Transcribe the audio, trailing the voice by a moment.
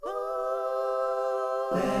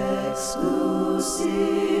Exclusive.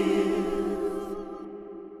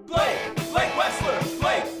 Blake Wessler,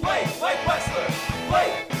 Blake Wessler, Blake Wessler,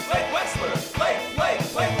 Blake Wessler, Blake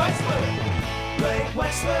Wessler, Blake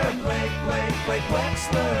Wessler,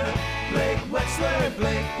 Blake Wessler,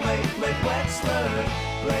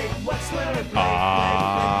 Blake Wessler, Blake Wessler,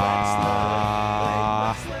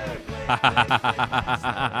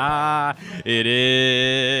 It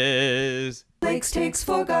is Blake's Takes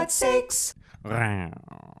for God's sakes.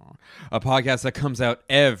 a podcast that comes out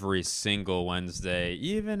every single Wednesday,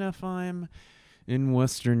 even if I'm in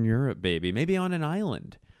Western Europe, baby. Maybe on an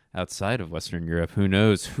island outside of Western Europe. Who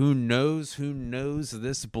knows? Who knows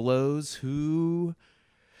this blows? Who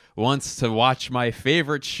wants to watch my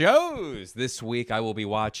favorite shows? This week I will be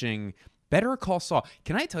watching Better Call Saul.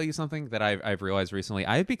 Can I tell you something that I've realized recently?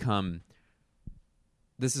 I've become...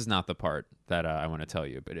 This is not the part that I want to tell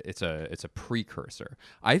you, but it's a precursor.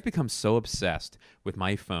 I've become so obsessed with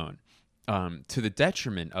my phone to the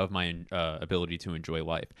detriment of my ability to enjoy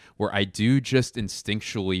life, where I do just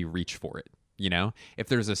instinctually reach for it. You know, if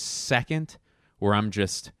there's a second where I'm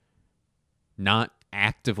just not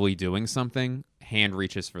actively doing something, hand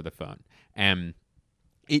reaches for the phone. And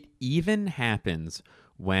it even happens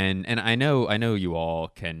when, and I know you all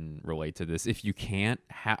can relate to this. If you can't,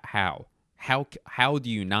 how do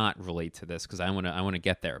you not relate to this? Because I want to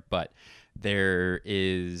get there. But there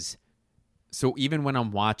is, so even when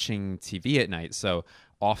I'm watching TV at night, so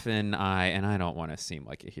often I don't want to seem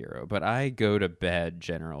like a hero, but I go to bed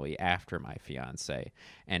generally after my fiance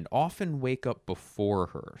and often wake up before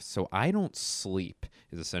her. So I don't sleep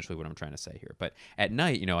is essentially what I'm trying to say here. But at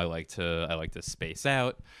night, you know, I like to space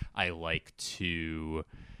out. I like to,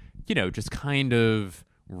 you know, just kind of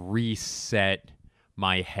reset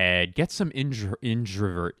my head, get some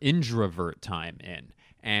introvert time in.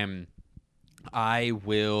 And I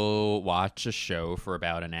will watch a show for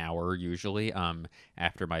about an hour usually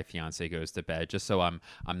after my fiance goes to bed, just so I'm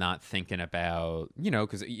not thinking about, you know,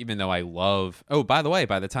 because even though I love, oh, by the way,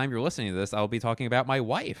 by the time you're listening to this, I'll be talking about my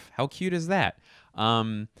wife. How cute is that?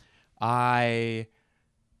 I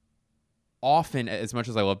often, as much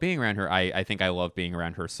as I love being around her, I think I love being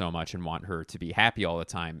around her so much and want her to be happy all the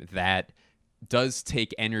time. That does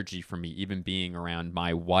take energy from me, even being around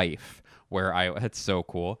my wife, where that's so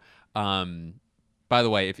cool. By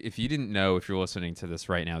the way, if you didn't know, if you're listening to this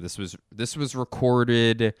right now, this was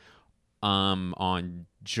recorded on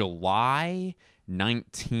July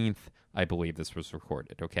 19th. I believe this was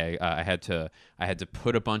recorded. Okay, I had to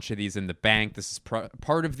put a bunch of these in the bank. This is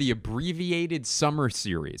part of the abbreviated summer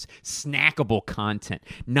series. Snackable content,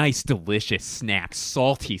 nice, delicious snacks,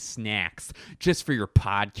 salty snacks, just for your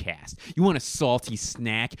podcast. You want a salty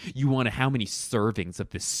snack? You want how many servings of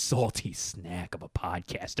this salty snack of a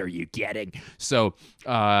podcast are you getting? So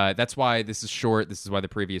that's why this is short. This is why the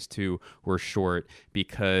previous two were short,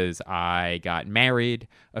 because I got married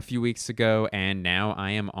a few weeks ago, and now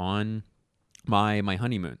I am on my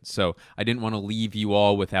honeymoon. So I didn't want to leave you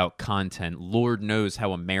all without content. Lord knows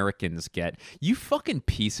how Americans get. You fucking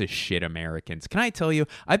piece of shit Americans. Can I tell you,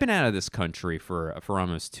 I've been out of this country for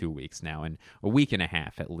almost 2 weeks now, and a week and a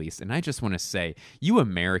half at least, and I just want to say, you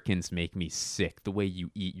Americans make me sick, the way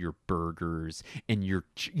you eat your burgers and your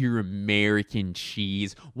American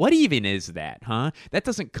cheese. What even is that, huh? That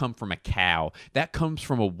doesn't come from a cow. That comes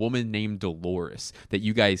from a woman named Dolores that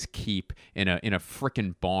you guys keep in a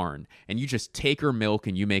frickin' barn, and you just take her milk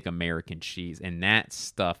and you make American cheese. And that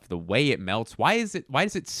stuff, the way it melts, why does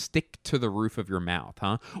it stick to the roof of your mouth,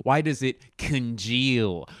 huh? Why does it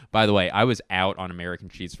congeal? By the way, I was out on American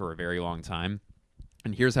cheese for a very long time,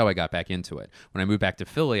 and here's how I got back into it. When I moved back to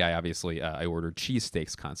Philly, I obviously I ordered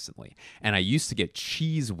cheesesteaks constantly, and I used to get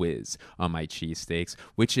Cheese Whiz on my cheesesteaks,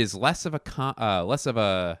 which is less of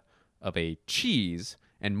a cheese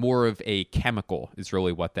and more of a chemical is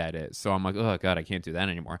really what that is. So I'm like, oh, God, I can't do that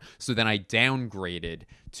anymore. So then I downgraded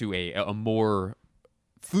to a more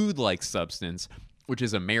food-like substance, which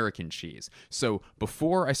is American cheese. So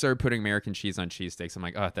before I started putting American cheese on cheesesteaks, I'm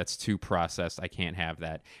like, oh, that's too processed. I can't have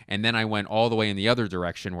that. And then I went all the way in the other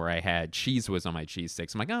direction where I had Cheese Whiz on my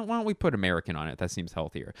cheesesteaks. I'm like, oh, why don't we put American on it? That seems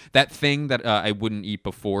healthier. That thing that I wouldn't eat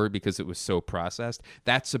before because it was so processed,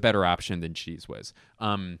 that's a better option than Cheese Whiz.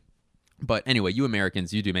 But anyway, you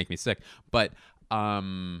Americans, you do make me sick. But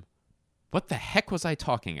what the heck was I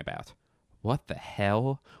talking about? What the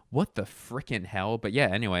hell? What the frickin' hell? But yeah,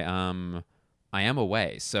 anyway, I am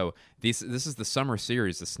away. So this is the summer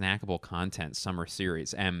series, the Snackable Content summer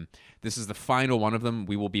series. And this is the final one of them.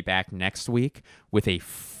 We will be back next week with a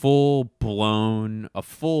full bird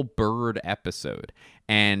episode.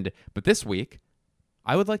 But this week,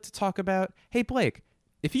 I would like to talk about, hey, Blake,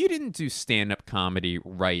 if you didn't do stand-up comedy,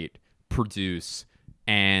 write, produce,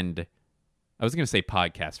 and I was going to say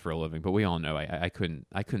podcast for a living, but we all know I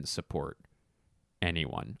couldn't support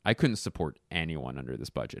anyone. I couldn't support anyone under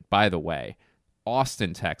this budget. By the way,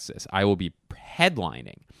 Austin, Texas, I will be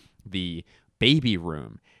headlining the Baby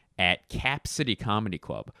Room at Cap City Comedy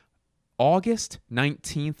Club, August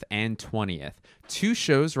 19th and 20th. 2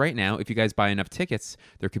 shows right now. If you guys buy enough tickets,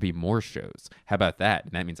 there could be more shows. How about that?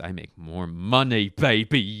 And that means I make more money,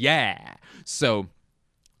 baby. Yeah. So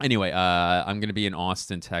anyway, I'm going to be in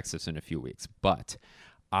Austin, Texas in a few weeks. But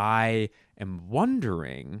I am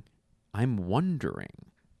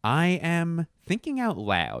thinking out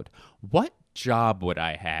loud, what job would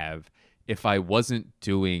I have if I wasn't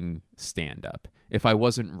doing stand-up? If I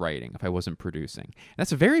wasn't writing, if I wasn't producing? And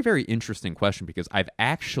that's a very, very interesting question because I've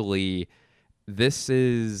actually,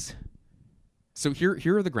 so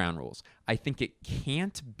here are the ground rules. I think it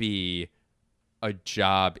can't be a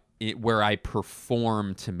job where I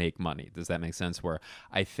perform to make money. Does that make sense? Where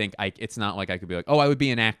I think it's not like I could be like, oh, I would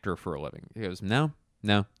be an actor for a living. He goes, no,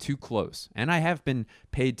 too close. And I have been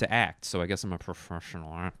paid to act, so I guess I'm a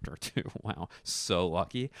professional actor too. Wow, so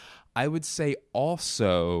lucky. I would say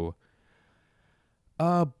also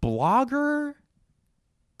a blogger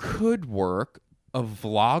could work. A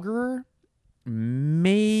vlogger,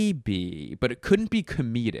 maybe, but it couldn't be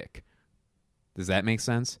comedic. Does that make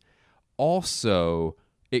sense? Also,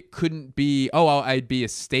 it couldn't be, I'd be a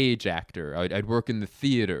stage actor. I'd work in the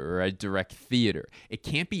theater, or I'd direct theater. It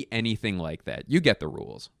can't be anything like that. You get the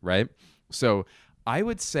rules, right? So I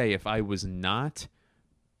would say if I was not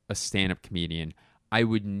a stand-up comedian, I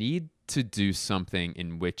would need to do something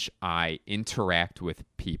in which I interact with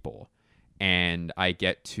people and I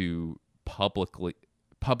get to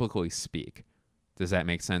publicly speak. Does that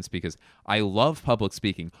make sense? Because I love public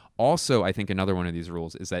speaking. Also, I think another one of these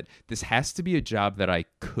rules is that this has to be a job that I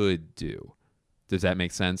could do. Does that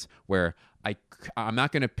make sense? Where I'm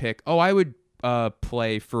not going to pick, I would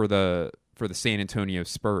play for the San Antonio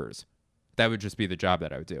Spurs. That would just be the job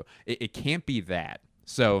that I would do. It can't be that.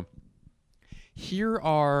 So here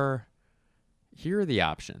are the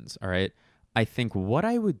options, all right? I think what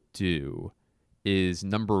I would do is,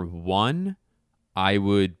 number one, I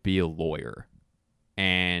would be a lawyer.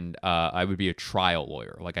 And I would be a trial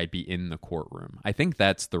lawyer. Like, I'd be in the courtroom. I think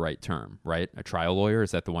that's the right term, right? A trial lawyer, is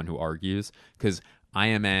that the one who argues? Because I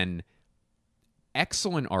am an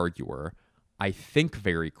excellent arguer. I think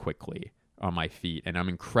very quickly on my feet, and I'm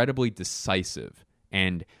incredibly decisive.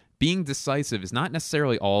 And being decisive is not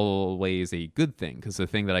necessarily always a good thing, because the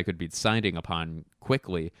thing that I could be deciding upon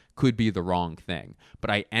quickly could be the wrong thing. But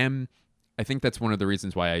I think that's one of the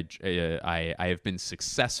reasons why I have been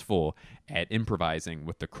successful at improvising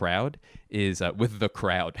with the crowd is with the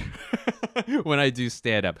crowd. When I do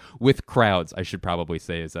stand up with crowds, I should probably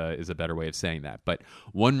say is a better way of saying that. But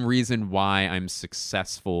one reason why I'm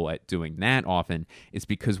successful at doing that often is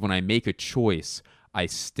because when I make a choice, I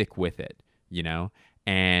stick with it,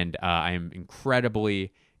 and I'm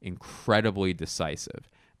incredibly, incredibly decisive.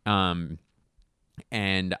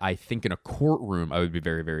 And I think in a courtroom, I would be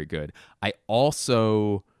very, very good. I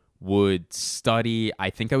also would study.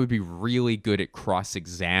 I think I would be really good at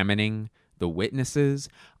cross-examining the witnesses.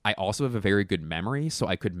 I also have a very good memory, so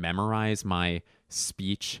I could memorize my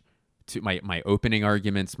speech, to my opening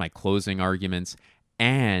arguments, my closing arguments,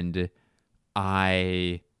 and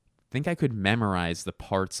I think I could memorize the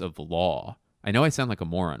parts of law. I know I sound like a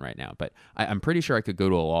moron right now, but I'm pretty sure I could go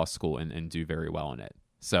to a law school and do very well in it.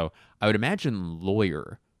 So I would imagine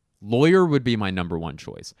lawyer. Lawyer would be my number one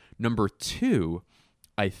choice. Number two,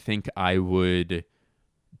 I think I would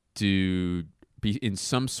be in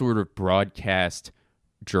some sort of broadcast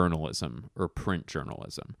journalism or print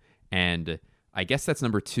journalism. And I guess that's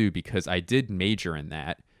number two because I did major in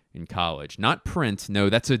that in college. Not print. No,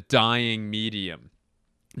 that's a dying medium.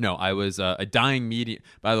 No, I was a dying medium.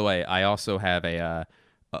 By the way, I also have a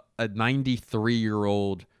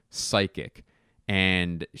 93-year-old psychic.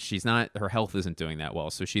 And her health isn't doing that well,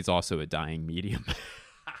 so she's also a dying medium.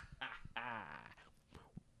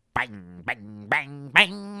 Bang, bang, bang,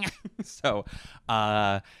 bang. So,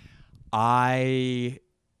 I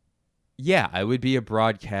would be a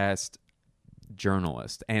broadcast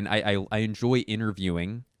journalist. And I enjoy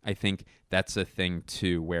interviewing. I think that's a thing,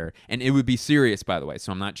 too, and it would be serious, by the way,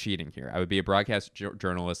 so I'm not cheating here. I would be a broadcast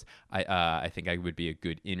journalist. I think I would be a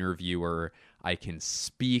good interviewer. I can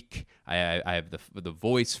speak. I have the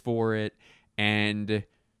voice for it. And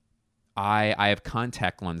I have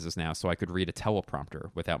contact lenses now, so I could read a teleprompter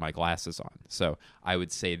without my glasses on. So I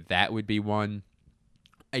would say that would be one.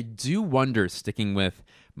 I do wonder, sticking with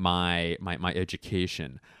my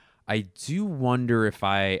education, I do wonder if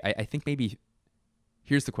I think maybe,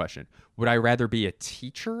 here's the question. Would I rather be a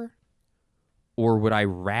teacher or would I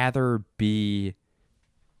rather be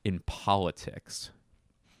in politics?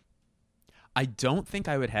 I don't think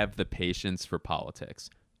I would have the patience for politics.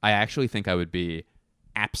 I actually think I would be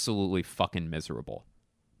absolutely fucking miserable.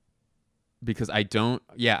 Because I don't,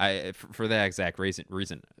 for that exact reason,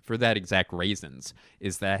 for that exact reasons,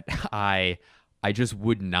 is that I just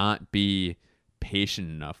would not be patient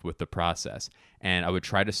enough with the process, and I would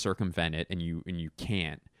try to circumvent it, and you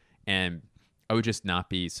can't, and I would just not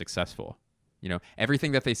be successful. You know,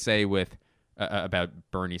 everything that they say with about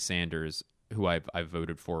Bernie Sanders, who I've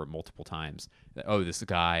voted for multiple times. Oh, this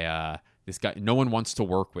guy, no one wants to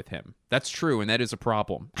work with him. That's true, and that is a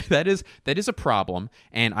problem. that is a problem,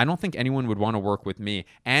 and I don't think anyone would want to work with me.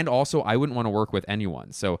 And also, I wouldn't want to work with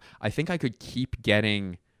anyone. So I think I could keep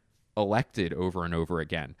getting elected over and over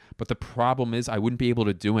again. But the problem is I wouldn't be able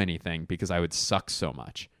to do anything because I would suck so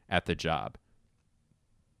much at the job.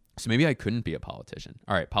 So maybe I couldn't be a politician.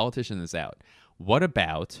 All right, politician is out. What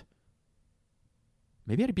about...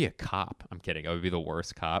 Maybe I'd be a cop. I'm kidding. I would be the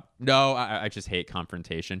worst cop. No, I just hate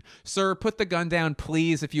confrontation. Sir, put the gun down,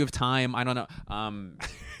 please, if you have time. I don't know.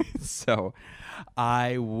 So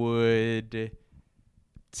I would...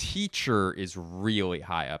 Teacher is really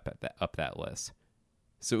high up at that list.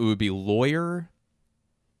 So it would be lawyer,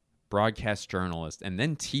 broadcast journalist, and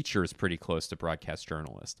then teacher is pretty close to broadcast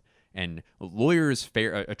journalist. And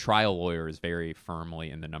a trial lawyer is very firmly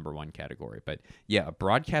in the number one category. But yeah, a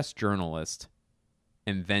broadcast journalist...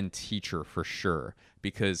 and then teacher for sure,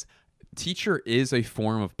 because teacher is a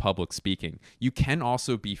form of public speaking. You can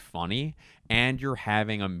also be funny, and you're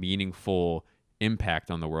having a meaningful impact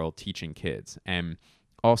on the world teaching kids. And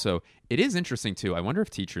also, it is interesting too. I wonder if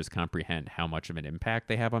teachers comprehend how much of an impact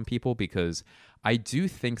they have on people, because I do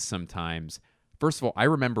think sometimes, first of all, I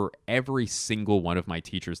remember every single one of my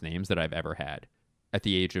teachers' names that I've ever had at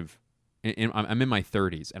the age of I'm in my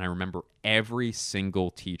 30s, and I remember every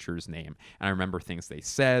single teacher's name. And I remember things they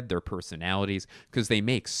said, their personalities, because they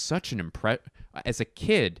make such an impression. As a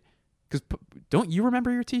kid, because don't you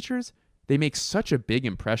remember your teachers? They make such a big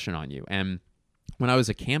impression on you. And when I was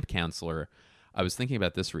a camp counselor, I was thinking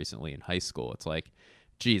about this recently in high school. It's like,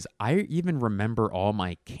 geez, I even remember all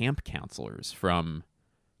my camp counselors from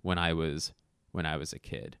when I was a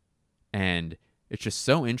kid. And it's just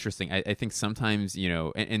so interesting. I think sometimes, you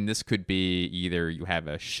know, and this could be either you have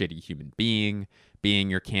a shitty human being being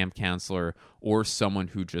your camp counselor, or someone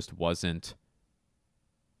who's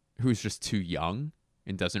just too young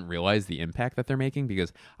and doesn't realize the impact that they're making.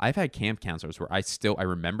 Because I've had camp counselors where I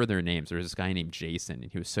remember their names. There was this guy named Jason,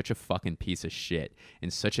 and he was such a fucking piece of shit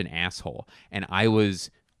and such an asshole. And I was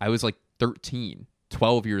like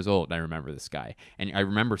 12 years old, and I remember this guy, and I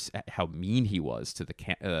remember how mean he was to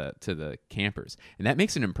the campers, and that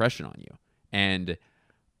makes an impression on you. And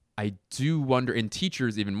I do wonder, in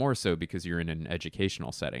teachers even more so, because you're in an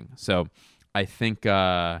educational setting. So I think,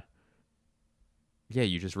 you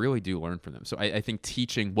just really do learn from them. So I think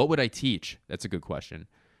teaching, what would I teach? That's a good question.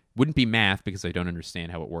 Wouldn't be math, because I don't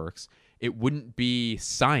understand how it works. It wouldn't be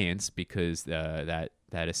science, because that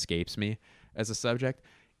escapes me as a subject.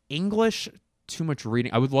 English, too much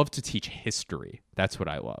reading. I would love to teach history. That's what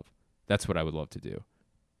I love. That's what I would love to do.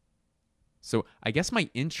 So I guess my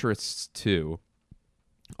interests too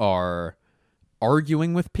are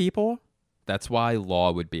arguing with people. That's why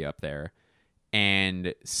law would be up there.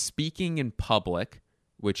 And speaking in public,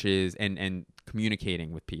 which is and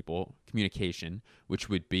communicating with people, communication, which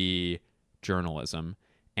would be journalism.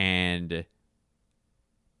 And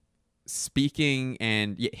speaking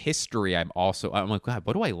and history, I'm like, God,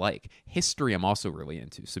 what do I like? History, I'm also really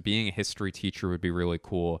into. So being a history teacher would be really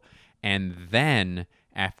cool. And then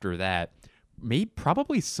after that,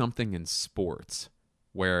 probably something in sports,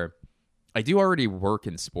 where I do already work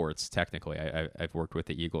in sports. Technically, I've worked with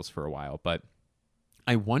the Eagles for a while, but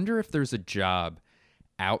I wonder if there's a job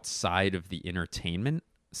outside of the entertainment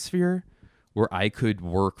sphere where I could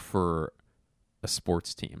work for a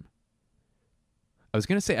sports team. I was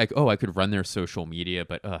going to say, I could run their social media,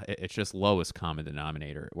 but it's just lowest common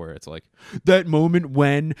denominator, where it's like that moment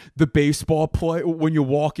when the baseball play, when you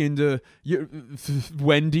walk into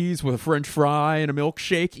Wendy's with a French fry and a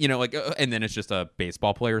milkshake, you know, like, and then it's just a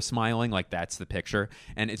baseball player smiling, like that's the picture.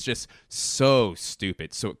 And it's just so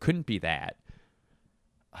stupid. So it couldn't be that.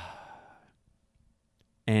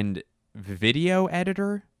 And video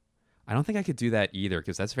editor, I don't think I could do that either,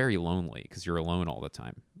 because that's very lonely, because you're alone all the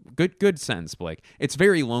time. Good sense, Blake. It's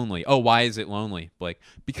very lonely. Oh, why is it lonely, Blake?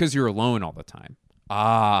 Because you're alone all the time.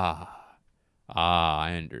 I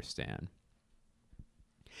understand.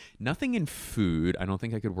 Nothing in food. I don't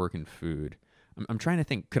think I could work in food. I'm trying to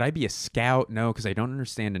think. Could I be a scout? No, because I don't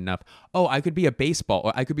understand enough. Oh, I could be a baseball.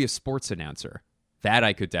 Or I could be a sports announcer. That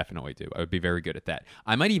I could definitely do. I would be very good at that.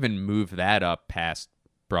 I might even move that up past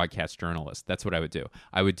broadcast journalist. That's what I would do.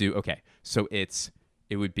 I would do, okay, so it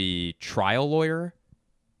would be trial lawyer,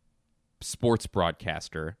 sports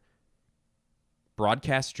broadcaster,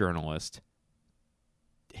 broadcast journalist,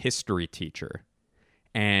 history teacher.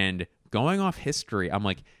 And going off history, I'm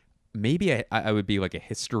like, maybe I would be like a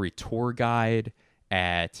history tour guide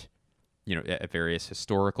at, at various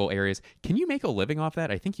historical areas. Can you make a living off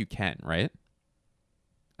that? I think you can, right?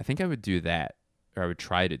 I think I would do that, or I would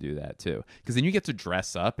try to do that too. Because then you get to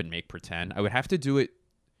dress up and make pretend. I would have to do it.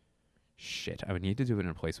 Shit, I would need to do it in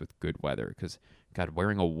a place with good weather. Because, God,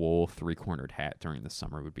 wearing a wool 3-cornered hat during the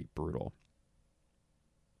summer would be brutal.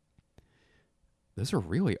 Those are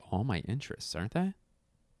really all my interests, aren't they?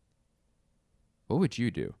 What would you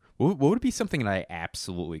do? What would be something that I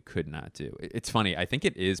absolutely could not do? It's funny. I think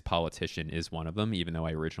it is politician is one of them, even though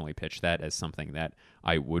I originally pitched that as something that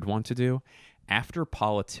I would want to do. After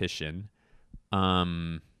politician,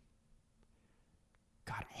 God,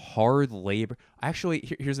 hard labor.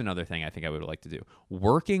 Actually, here's another thing I think I would like to do.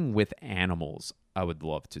 Working with animals, I would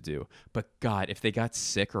love to do. But God, if they got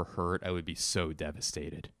sick or hurt, I would be so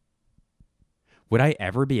devastated. Would I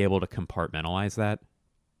ever be able to compartmentalize that?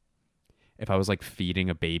 If I was like feeding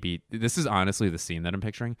a baby, this is honestly the scene that I'm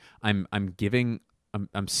picturing. I'm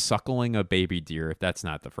suckling a baby deer. If that's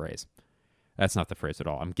not the phrase, that's not the phrase at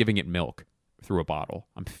all. I'm giving it milk through a bottle.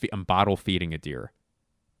 I'm bottle feeding a deer.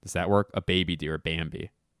 Does that work? A baby deer, a Bambi,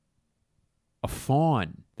 a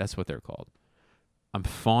fawn. That's what they're called. I'm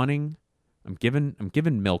fawning. I'm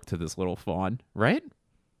giving milk to this little fawn. Right?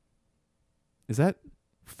 Is that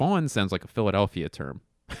fawn? Sounds like a Philadelphia term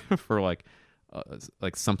for like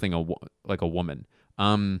something like a woman.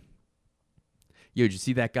 Yo, did you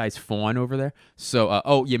see that guy's fawn over there?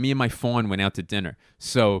 So, me and my fawn went out to dinner.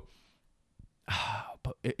 So,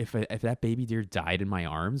 but if that baby deer died in my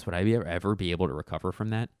arms, would I ever be able to recover from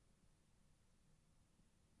that?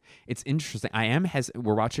 It's interesting.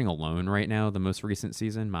 We're watching Alone right now, the most recent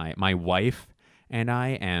season. My wife and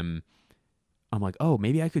I'm like, oh,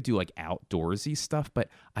 maybe I could do like outdoorsy stuff, but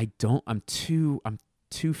I'm too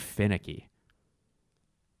finicky.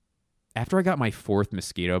 After I got my 4th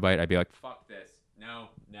mosquito bite, I'd be like, fuck this. No,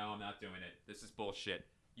 I'm not doing it. This is bullshit.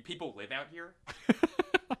 You people live out here?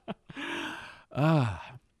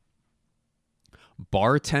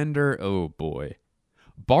 Bartender, oh boy.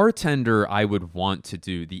 Bartender, I would want to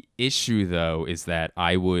do. The issue, though, is that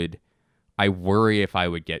I worry if I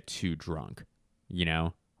would get too drunk,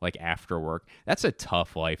 like after work. That's a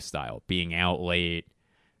tough lifestyle, being out late,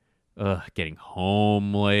 getting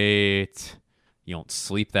home late. You don't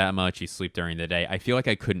sleep that much. You sleep during the day. I feel like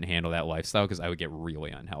I couldn't handle that lifestyle because I would get really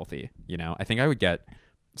unhealthy. I think I would get.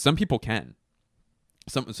 Some people can.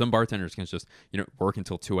 Some bartenders can just work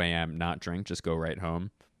until 2 a.m., not drink, just go right home,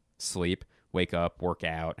 sleep, wake up, work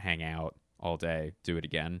out, hang out all day, do it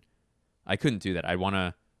again. I couldn't do that. I'd be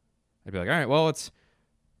like, all right, well, it's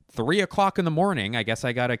 3 o'clock in the morning. I guess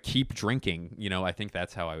I gotta keep drinking. I think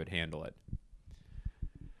that's how I would handle it.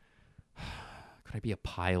 Could I be a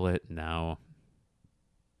pilot? No.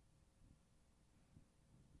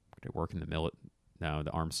 Could I work in the military? No,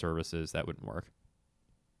 the armed services, that wouldn't work.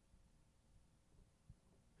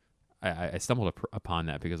 I stumbled upon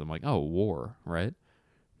that because I'm like, oh, war, right?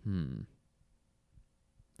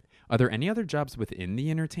 Are there any other jobs within the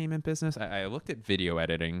entertainment business? I looked at video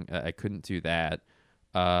editing. I couldn't do that.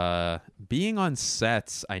 Being on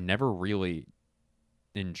sets, I never really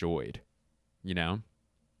enjoyed, A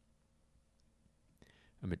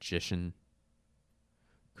magician.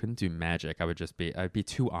 Couldn't do magic. I'd be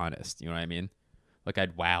too honest. You know what I mean? Like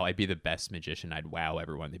I'd be the best magician. I'd wow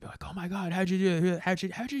everyone. They'd be like, "Oh my God, how'd you do that?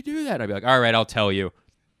 How'd you do that?" I'd be like, "All right, I'll tell you.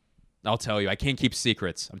 I can't keep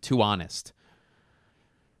secrets. I'm too honest."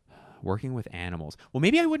 Working with animals. Well,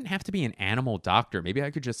 maybe I wouldn't have to be an animal doctor. Maybe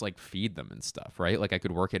I could just like feed them and stuff, right? Like I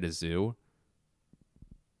could work at a zoo.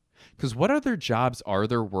 Because what other jobs are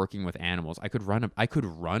there working with animals? Because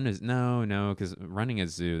running a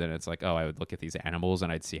zoo, then it's like, oh, I would look at these animals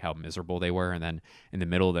and I'd see how miserable they were, and then in the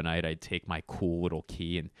middle of the night, I'd take my cool little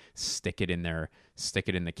key and stick it in the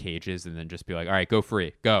cages, and then just be like, all right, go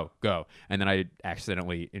free, go, and then I'd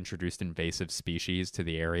accidentally introduced invasive species to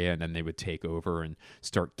the area, and then they would take over and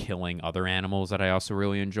start killing other animals that I also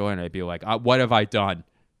really enjoy, and I'd be like, what have I done?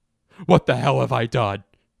 What the hell have I done?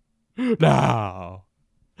 No.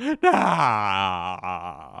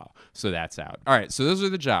 So that's out. All right, so those are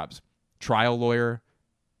the jobs. Trial lawyer,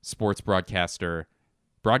 sports broadcaster,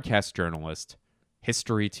 broadcast journalist,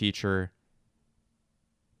 history teacher,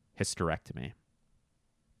 hysterectomy.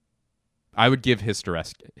 I would give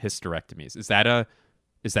hysterectomies. Is that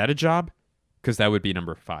a job? Because that would be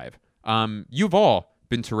number 5. You've all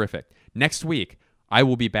been terrific. Next week, I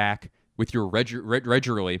will be back with your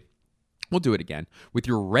regularly. We'll do it again with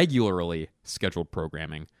your regularly scheduled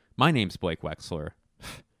programming. My name's Blake Wexler.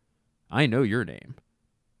 I know your name.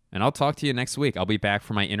 And I'll talk to you next week. I'll be back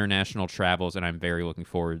for my international travels, and I'm very looking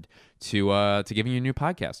forward to giving you a new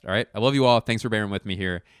podcast. All right? I love you all. Thanks for bearing with me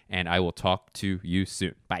here, and I will talk to you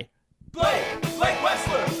soon. Bye. Blake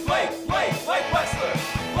Wexler, Blake Wexler, Blake Wexler,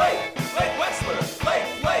 Blake Wexler, Blake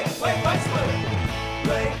Wexler,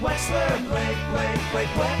 Blake Wexler, Blake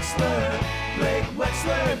Wexler, Blake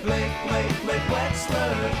Wexler,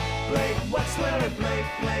 Blake Wexler, Blake Wexler, Blake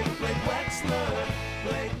Wexler,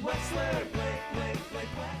 Blake Wexler, Blake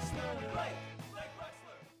Wexler, Blake.